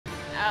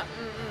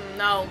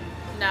No.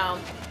 No.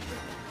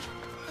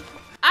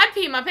 I'd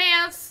pee my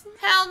pants.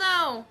 Hell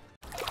no.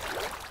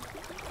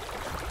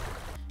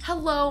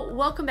 Hello,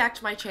 welcome back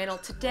to my channel.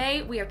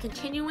 Today we are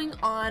continuing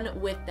on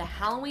with the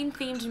Halloween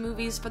themed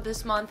movies for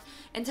this month,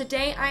 and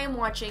today I am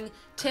watching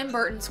Tim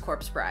Burton's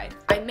Corpse Bride.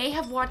 I may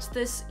have watched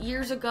this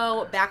years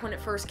ago, back when it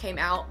first came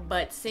out,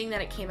 but seeing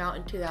that it came out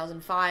in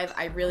 2005,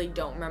 I really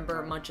don't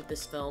remember much of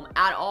this film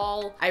at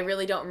all. I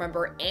really don't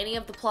remember any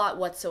of the plot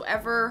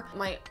whatsoever.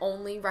 My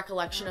only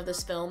recollection of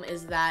this film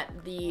is that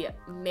the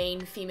main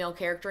female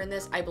character in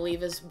this, I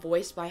believe, is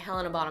voiced by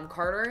Helena Bonham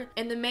Carter,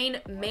 and the main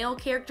male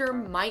character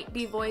might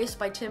be voiced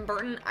by Tim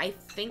Burton. I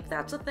think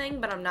that's a thing,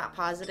 but I'm not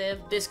positive.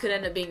 This could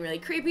end up being really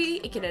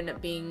creepy, it could end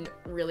up being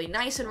really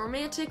nice and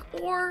romantic,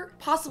 or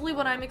possibly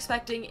what I'm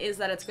expecting is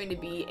that it's going to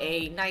be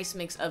a nice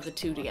mix of the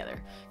two together.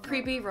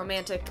 Creepy,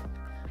 romantic,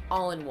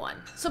 all in one.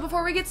 So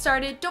before we get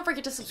started, don't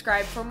forget to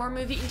subscribe for more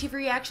movie and TV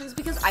reactions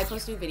because I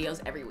post new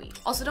videos every week.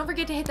 Also, don't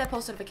forget to hit that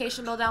post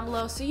notification bell down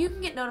below so you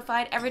can get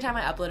notified every time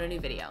I upload a new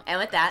video. And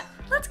with that,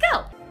 let's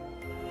go!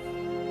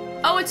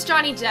 Oh, it's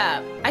Johnny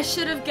Depp. I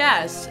should have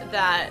guessed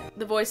that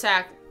the voice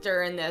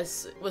actor in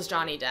this was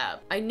Johnny Depp.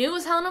 I knew it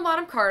was Helena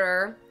Bonham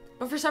Carter,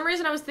 but for some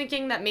reason I was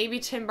thinking that maybe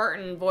Tim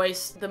Burton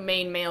voiced the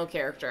main male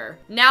character.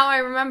 Now I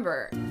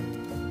remember.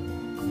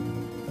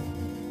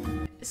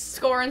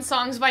 Score and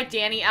songs by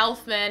Danny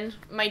Elfman,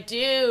 my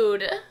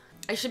dude.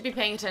 I should be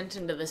paying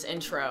attention to this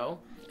intro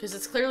because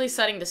it's clearly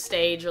setting the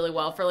stage really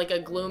well for like a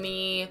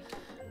gloomy,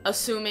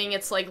 assuming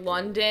it's like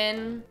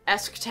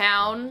London-esque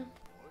town.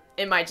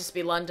 It might just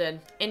be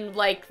London. In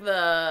like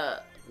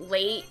the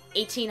late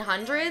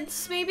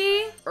 1800s,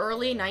 maybe?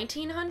 Early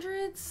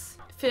 1900s?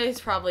 I feel like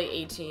it's probably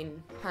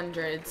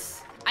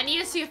 1800s. I need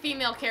to see a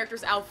female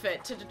character's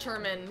outfit to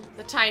determine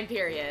the time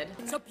period.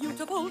 It's a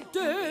beautiful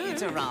day.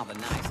 It's a rather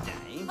nice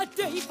day. A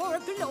day for a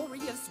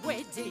glorious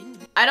wedding.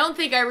 I don't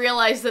think I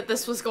realized that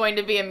this was going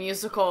to be a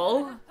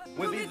musical.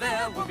 We'll be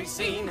there, we'll be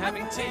seen,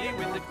 having tea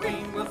with the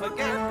Queen. We'll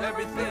forget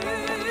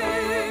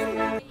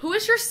everything. Who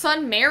is your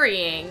son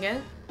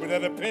marrying?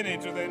 Without a penny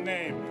to their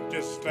name,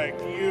 just like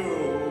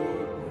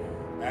you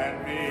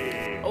and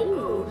me.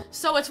 Oh,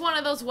 so it's one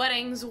of those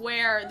weddings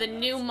where the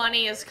new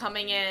money is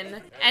coming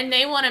in and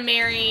they want to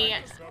marry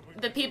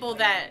the people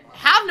that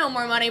have no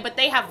more money, but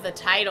they have the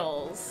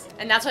titles.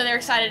 And that's why they're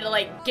excited to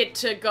like get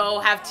to go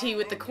have tea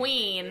with the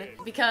Queen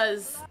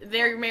because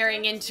they're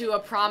marrying into a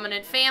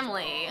prominent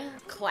family.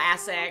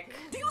 Classic.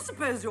 Do you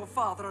suppose your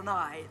father and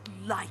I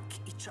like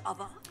each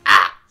other?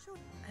 Ah!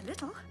 A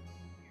little.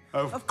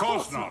 Of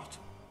course not.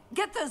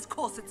 Get those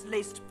corsets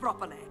laced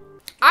properly.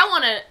 I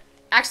want to,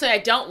 actually I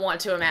don't want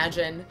to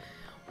imagine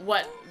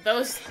what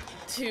those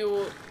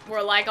two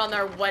were like on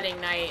their wedding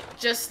night.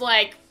 Just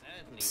like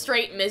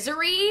straight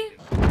misery.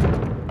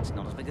 It's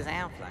not as big as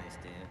our place,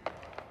 dear.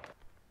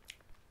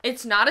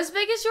 It's not as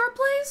big as your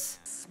place?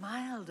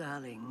 Smile,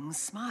 darling,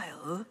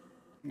 smile.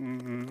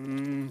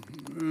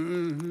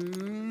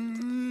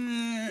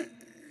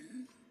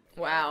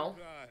 Wow.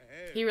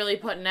 He really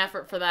put an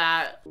effort for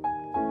that.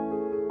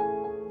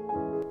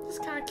 This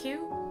is kind of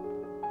cute.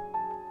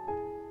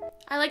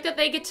 I like that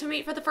they get to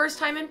meet for the first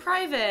time in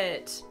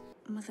private.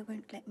 Mother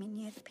won't let me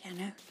near the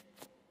piano.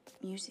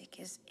 Music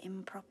is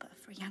improper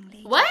for young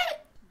ladies.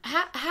 What?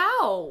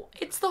 How?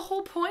 It's the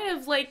whole point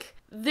of, like,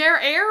 their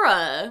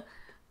era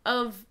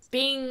of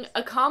being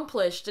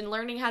accomplished and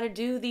learning how to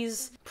do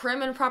these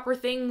prim and proper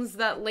things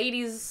that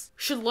ladies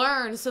should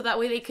learn so that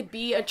way they could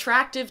be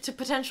attractive to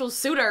potential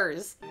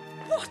suitors.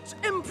 What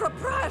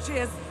impropriety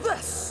is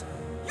this?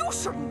 You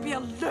shouldn't be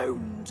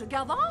alone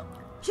together.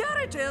 Here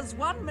it is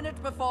 1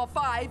 minute before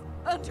 5,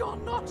 and you're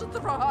not at the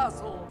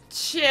rehearsal.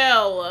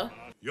 Chill.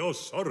 Your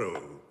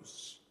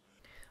sorrows.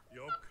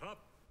 Your cup.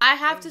 I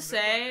have to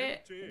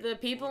say, the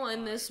people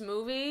in this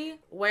movie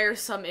wear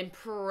some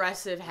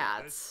impressive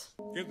hats.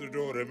 Get the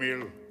door,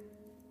 Emile.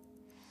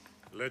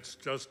 Let's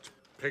just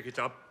pick it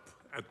up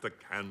at the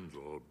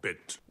candle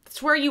bit.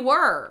 That's where you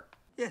were.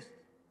 Yes,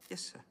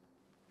 sir.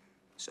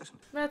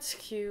 Certainly. That's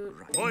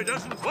cute. Boy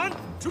doesn't want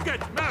to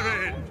get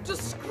married.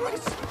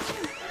 Disgrace!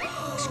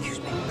 Excuse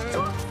me.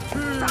 Stop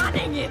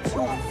fanning it,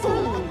 you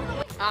fool!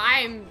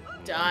 I'm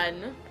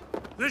done.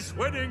 This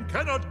wedding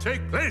cannot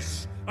take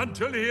place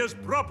until he is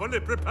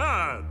properly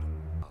prepared.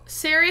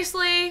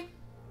 Seriously?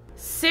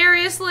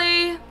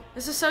 Seriously?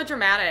 This is so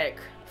dramatic.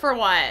 For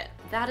what?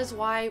 That is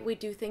why we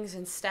do things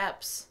in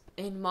steps.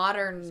 In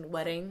modern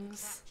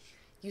weddings,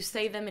 you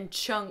say them in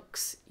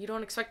chunks. You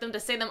don't expect them to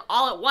say them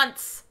all at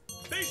once.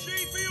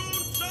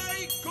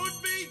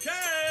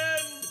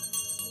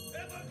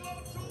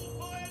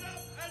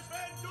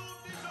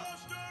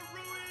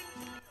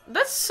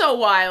 That's so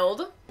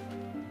wild.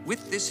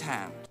 With this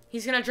hand,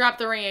 He's gonna drop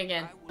the ring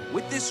again.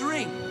 with this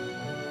ring,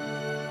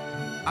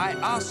 I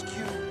ask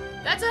you.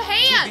 That's a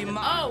hand! To be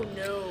mine. Oh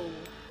no.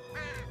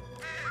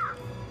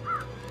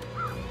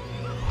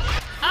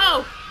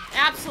 Oh,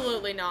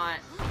 absolutely not.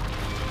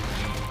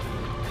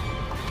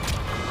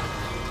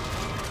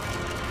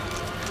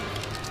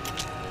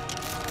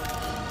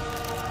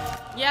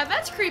 Yeah,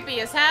 that's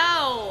creepy as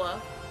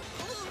hell.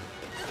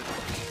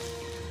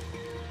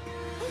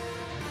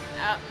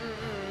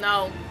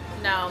 No.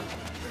 No.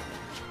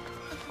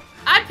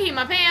 I'd pee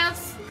my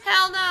pants.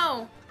 Hell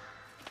no.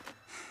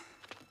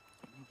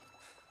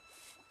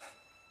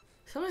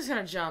 Someone's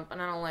gonna jump,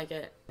 and I don't like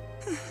it.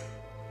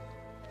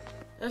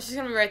 Oh, she's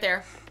gonna be right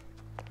there.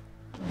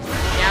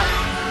 Yep.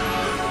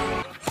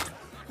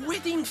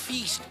 Wedding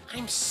feast.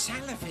 I'm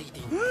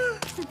salivating.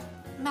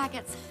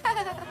 Maggots.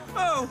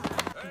 Oh.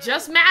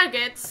 Just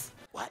maggots.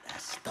 What a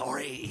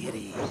story it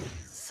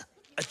is.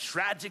 A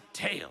tragic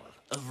tale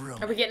of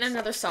romance. Are we getting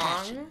another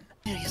song?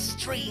 A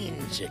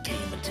stranger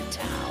came into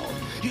town.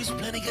 He was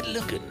plenty good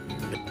looking,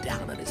 but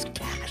down on his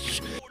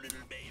cash.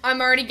 I'm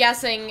already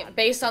guessing,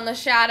 based on the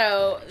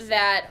shadow,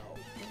 that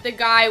the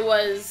guy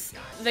was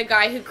the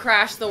guy who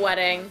crashed the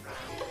wedding.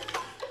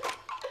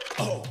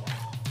 Oh,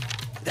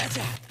 that's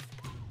it.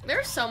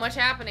 There's so much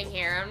happening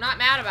here. I'm not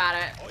mad about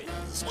it. Oh,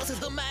 yes. Was it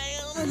the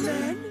man? And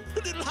then?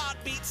 The little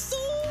heartbeat so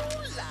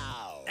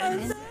loud.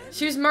 And then?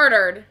 She was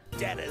murdered.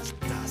 Dead as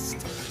dust.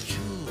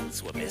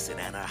 Jewels were missing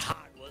and her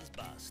heart was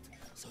bust.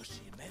 So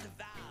she made a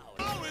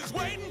vow. Always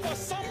waiting for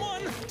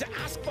someone to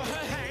ask for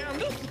her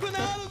hand. But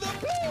out of the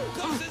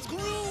blue comes this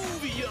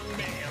groovy young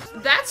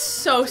man. That's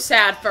so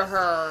sad for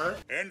her.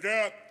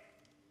 Enter.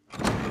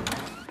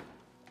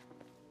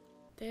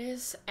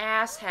 This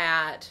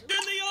asshat. In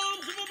the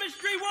arms of a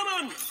mystery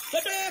woman,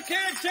 the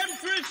dark-haired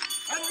temptress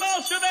and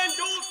Master Van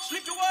Dort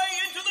slipped away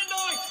into the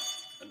night.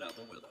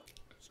 Another willow.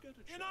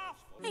 Enough!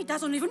 He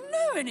doesn't even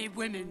know any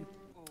women.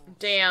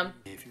 Damn.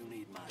 If you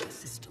need my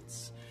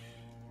assistance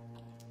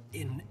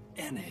in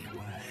any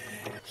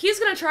way. He's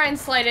gonna try and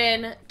slide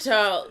in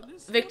to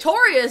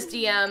Victoria's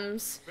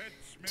DMs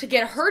to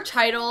get her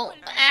title.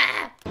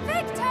 Ah.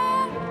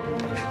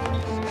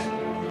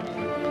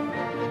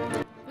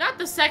 Not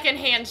the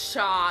second-hand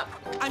shop.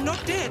 I'm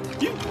not dead.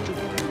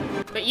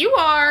 But you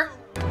are.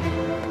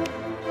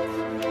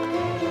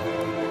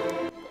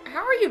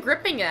 How are you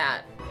gripping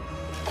that?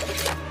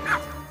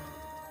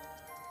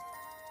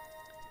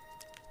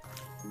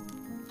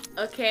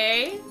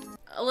 Okay.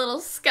 A little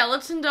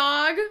skeleton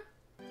dog.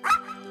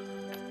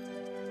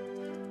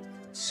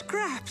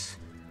 Scraps.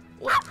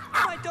 What?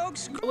 My dog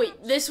Scraps.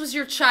 Wait, this was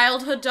your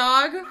childhood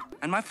dog?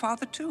 And my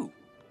father too.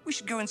 We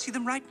should go and see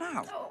them right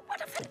now. Oh,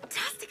 what a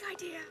fantastic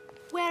idea.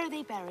 Where are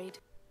they buried?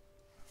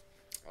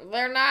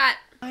 They're not.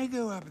 I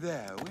go up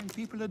there when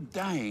people are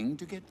dying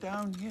to get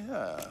down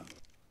here.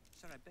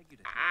 Sir, I beg you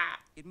to.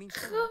 It means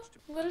so much to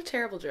me. What a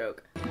terrible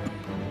joke.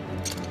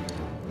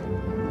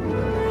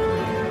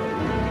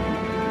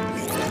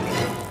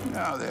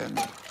 Now then.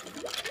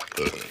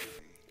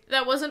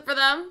 That wasn't for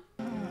them?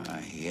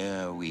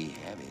 Here we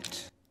have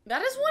it.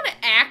 That is one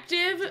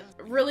active,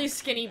 really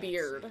skinny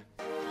beard.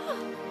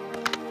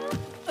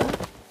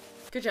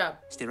 Good job.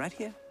 Stay right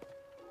here.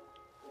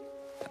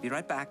 I'll be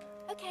right back.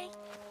 Okay.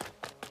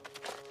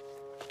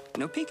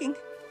 No peeking.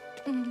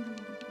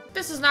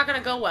 This is not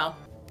gonna go well.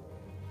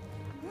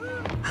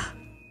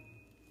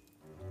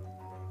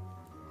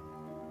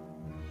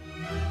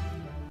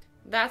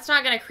 That's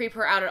not gonna creep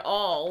her out at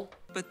all.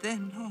 But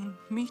then, on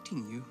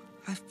meeting you,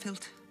 I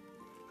felt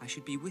I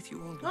should be with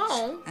you always.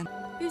 Oh. And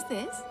Who's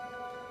this?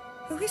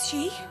 Who is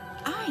she?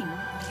 I'm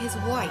his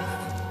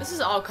wife. This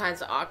is all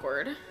kinds of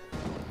awkward.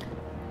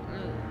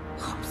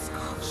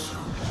 Hopscotch.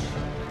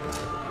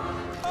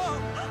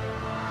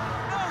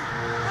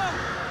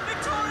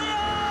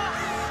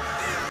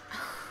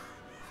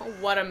 Oh,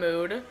 what a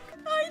mood.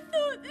 I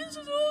thought this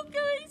was all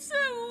going so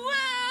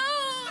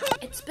well.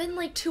 It's been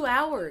like 2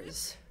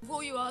 hours.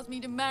 Before you asked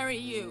me to marry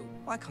you.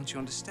 why can't you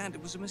understand?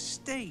 It was a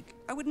mistake.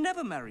 I would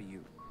never marry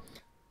you.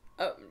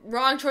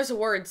 Wrong choice of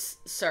words,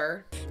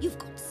 sir. You've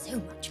got so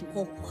much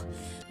more.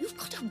 You've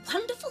got a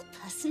wonderful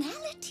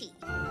personality.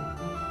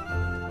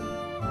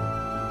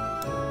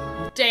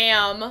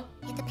 Damn.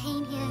 Yet the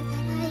pain here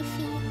that I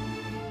feel,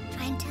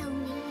 try and tell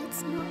me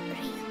it's not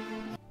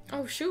real.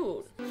 Oh,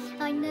 shoot.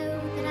 I know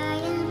that I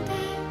am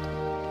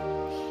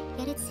dead,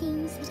 yet it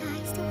seems that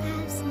I still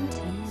have some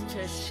tears.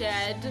 To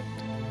shed.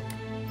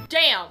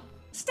 Damn.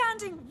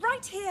 Standing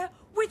right here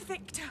with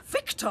Victor.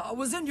 Victor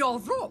was in your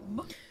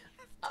room.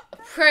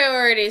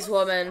 Priorities,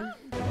 woman.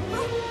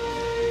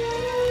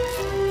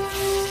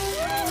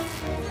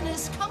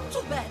 Phyllis, come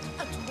to bed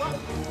at once.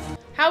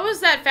 How was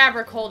that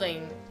fabric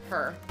holding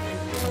her?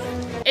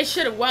 It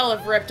should have well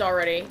have ripped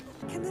already.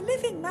 Can the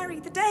living marry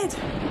the dead?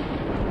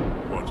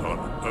 What on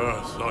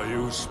earth are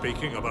you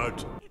speaking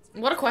about?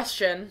 What a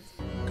question.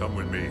 Come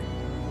with me.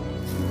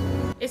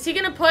 Is he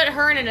gonna put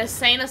her in an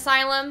insane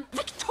asylum?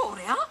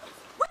 Victoria?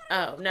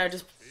 Oh, no,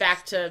 just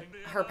back to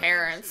her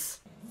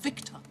parents.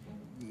 Victor.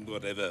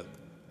 Whatever.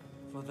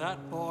 For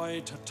that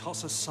boy to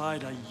toss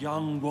aside a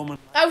young woman.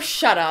 Oh,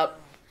 shut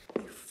up.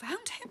 You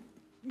found him?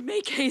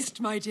 Make haste,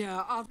 my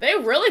dear. They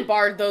really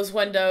barred those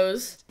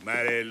windows.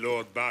 Marry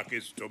Lord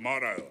Bacchus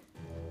tomorrow.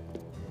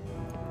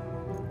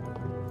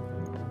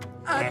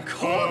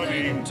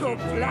 According to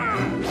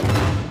plan.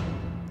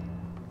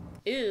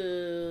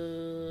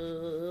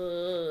 Ew.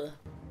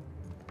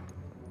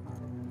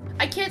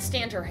 I can't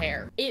stand her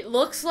hair. It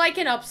looks like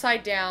an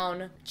upside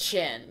down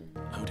chin.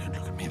 Oh, don't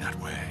look at me that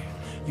way.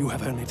 You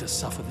have only to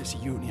suffer this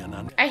union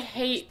and... I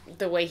hate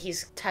the way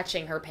he's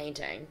touching her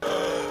painting. Are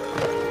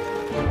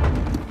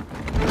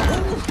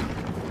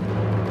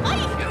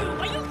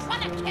you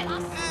trying to kill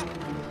us?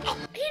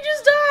 He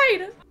just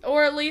died!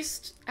 Or at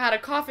least had a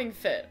coughing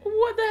fit.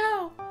 What the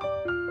hell?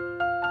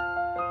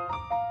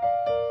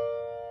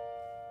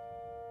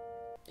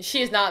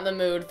 She is not in the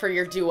mood for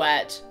your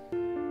duet.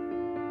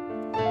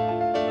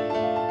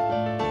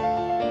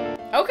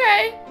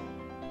 Okay.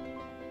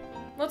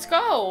 Let's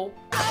go.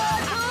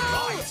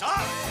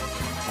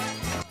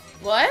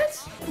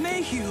 What?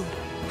 Mayhew,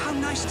 how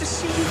nice to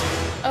see you.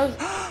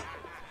 Oh.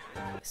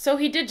 So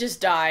he did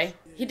just die.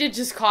 He did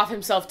just cough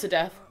himself to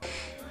death.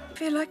 I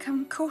feel like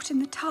I'm caught in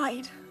the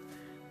tide.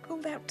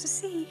 Pulled out to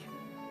sea.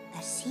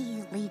 The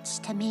sea leads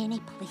to many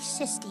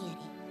places, dearie.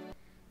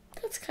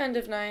 That's kind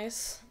of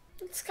nice.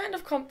 It's kind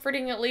of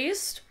comforting, at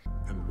least.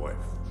 And wife.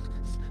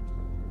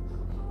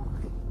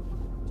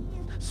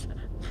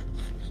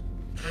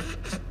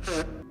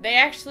 They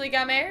actually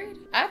got married?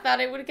 I thought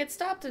it would get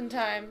stopped in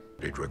time.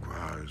 It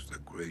requires the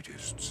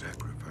greatest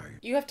sacrifice.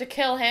 You have to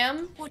kill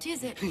him? What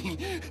is it?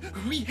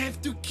 We have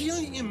to kill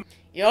him.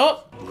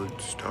 Yup. Would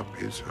stop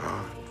his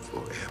heart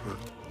forever.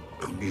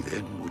 Only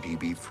then would he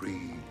be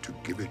free to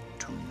give it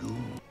to you.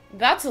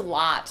 That's a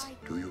lot.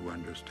 Do you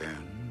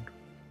understand?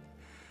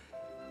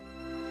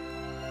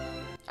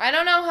 I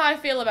don't know how I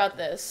feel about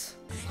this.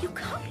 You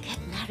can't get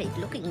married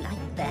looking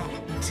like that.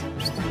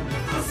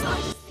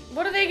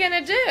 What are they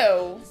gonna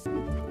do?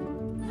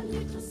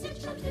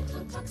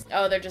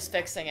 Oh, they're just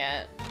fixing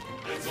it.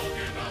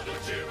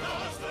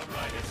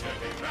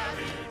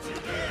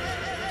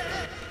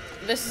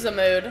 This is a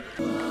mood.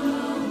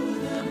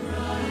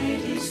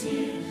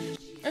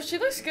 Oh, she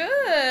looks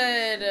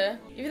good.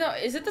 Even though,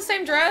 is it the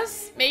same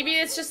dress? Maybe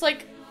it's just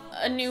like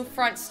a new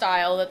front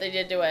style that they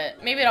did to it.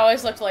 Maybe it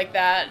always looked like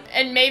that.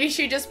 And maybe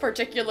she just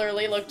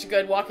particularly looked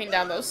good walking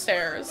down those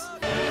stairs.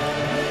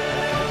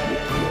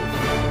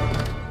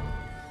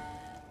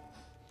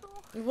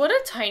 What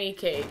a tiny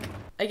cake.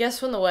 I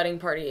guess when the wedding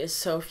party is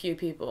so few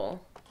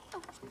people.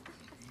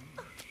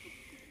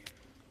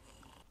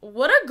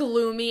 What a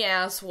gloomy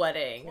ass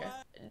wedding.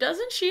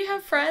 Doesn't she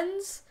have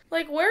friends?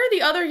 Like, where are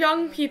the other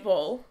young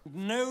people?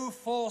 No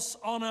force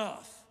on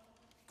earth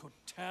could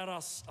tear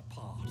us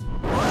apart.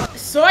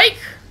 Psych!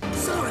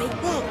 Sorry.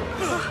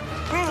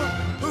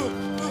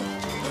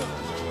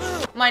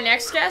 My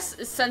next guess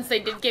is, since they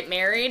did get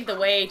married, the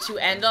way to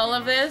end all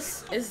of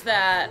this is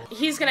that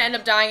he's gonna end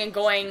up dying and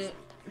going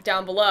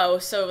down below,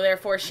 so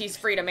therefore she's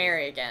free to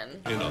marry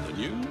again. In other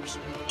news,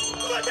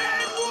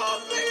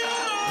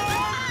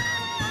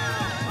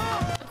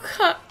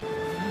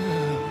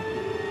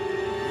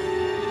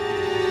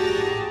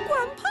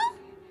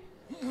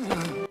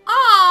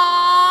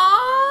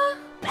 Aww!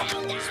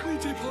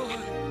 Sweetie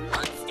pie,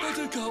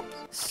 buttercup.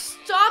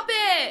 Stop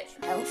it!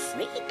 Oh,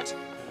 freaked.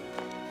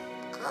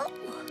 Oh.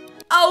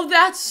 Oh,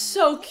 that's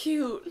so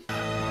cute.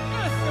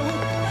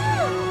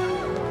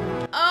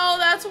 Oh,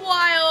 that's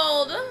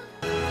wild.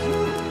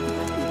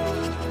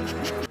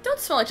 Don't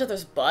smell each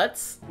other's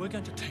butts. We're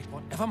going to take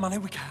whatever money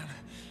we can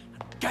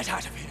and get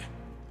out of here.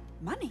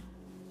 Money?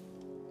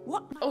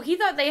 What? Oh, he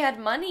thought they had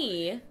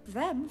money.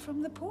 Them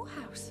from the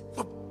poorhouse.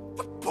 The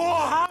poor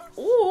house.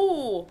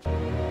 Ooh.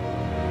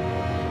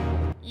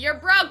 You're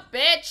broke,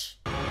 bitch.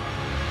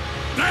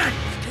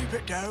 Keep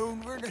it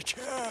down, we're in a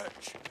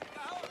church.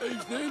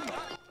 Evening.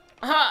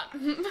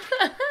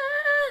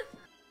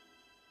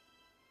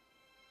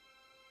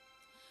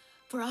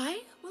 For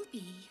I will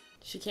be.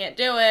 She can't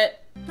do it.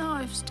 Now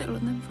I've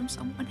stolen them from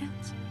someone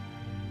else.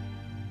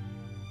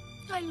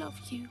 I love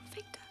you,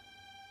 Victor.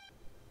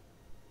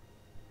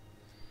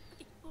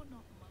 You're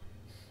not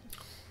mine.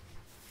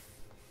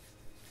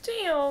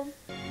 Damn.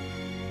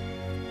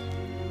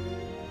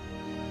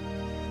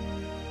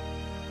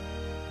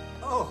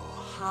 Oh,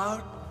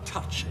 how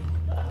touching.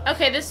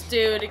 Okay, this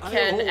dude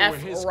can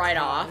F right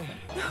off.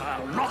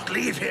 I'll not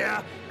leave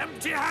here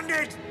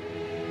empty-handed.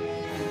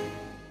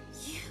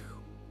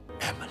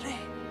 Emily.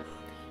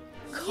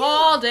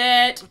 Called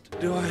it.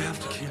 Do I have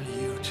to kill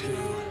you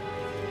too?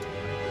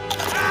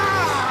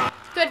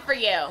 Good for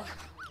you.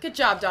 Good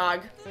job,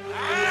 dog.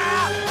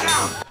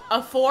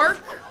 A fork?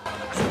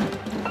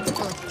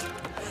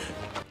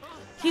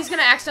 He's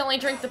gonna accidentally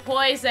drink the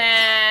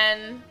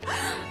poison.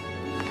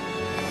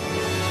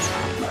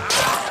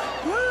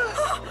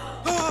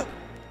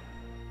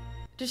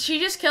 Did she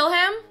just kill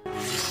him?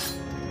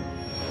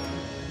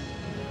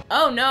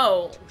 Oh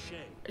no.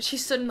 She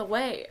stood in the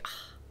way.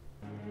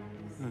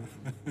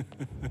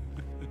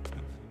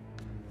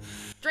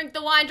 Drink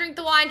the wine, drink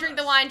the wine, drink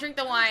the wine, drink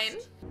the wine.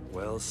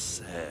 Well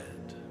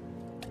said.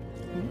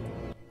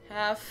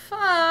 Have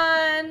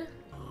fun.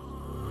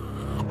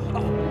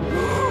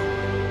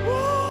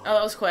 Oh,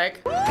 that was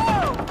quick.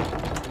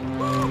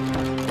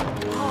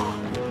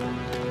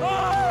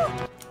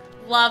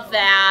 Love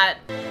that.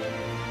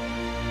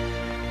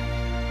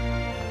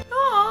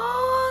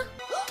 Aww.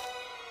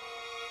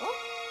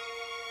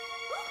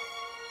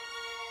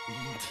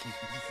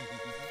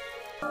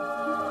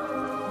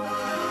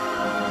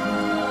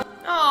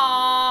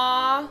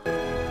 Aww.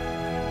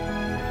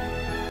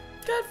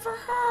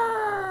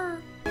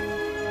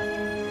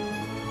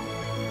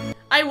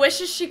 I wish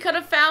she could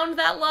have found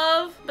that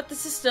love, but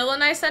this is still a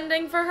nice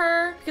ending for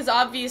her. Because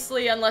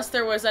obviously, unless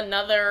there was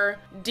another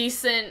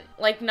decent,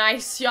 like,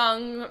 nice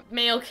young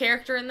male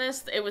character in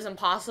this, it was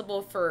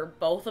impossible for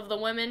both of the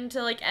women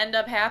to, like, end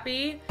up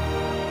happy.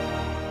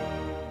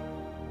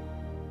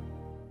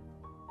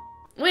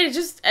 Wait, it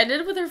just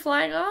ended with her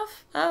flying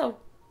off? Oh.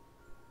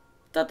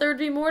 Thought there would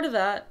be more to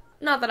that.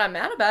 Not that I'm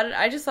mad about it,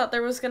 I just thought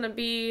there was gonna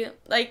be,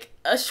 like,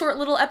 a short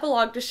little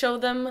epilogue to show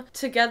them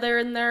together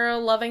in their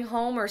loving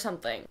home or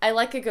something. I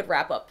like a good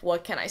wrap-up,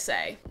 what can I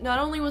say? Not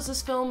only was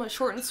this film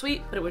short and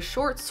sweet, but it was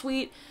short,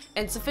 sweet,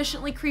 and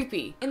sufficiently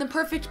creepy, in the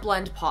perfect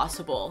blend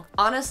possible.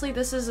 Honestly,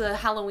 this is a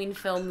Halloween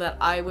film that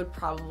I would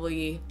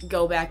probably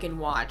go back and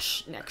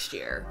watch next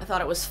year. I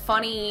thought it was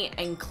funny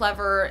and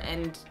clever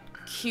and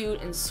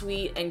cute and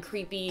sweet and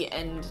creepy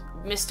and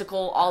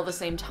mystical all at the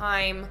same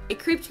time. It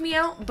creeped me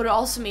out, but it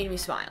also made me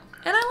smile.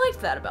 And I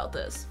liked that about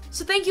this.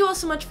 So thank you all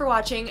so much for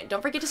watching.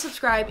 Don't forget to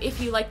subscribe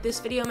if you liked this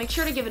video. Make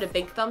sure to give it a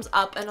big thumbs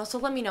up, and also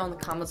let me know in the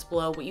comments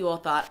below what you all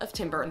thought of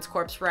Tim Burton's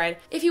Corpse Bride.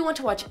 If you want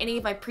to watch any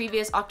of my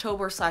previous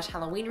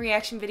October/Halloween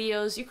reaction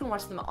videos, you can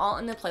watch them all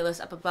in the playlist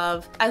up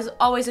above. As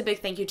always, a big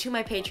thank you to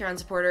my Patreon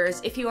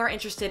supporters. If you are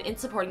interested in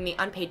supporting me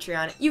on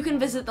Patreon, you can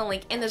visit the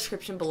link in the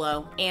description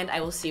below, and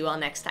I will see you all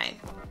next time.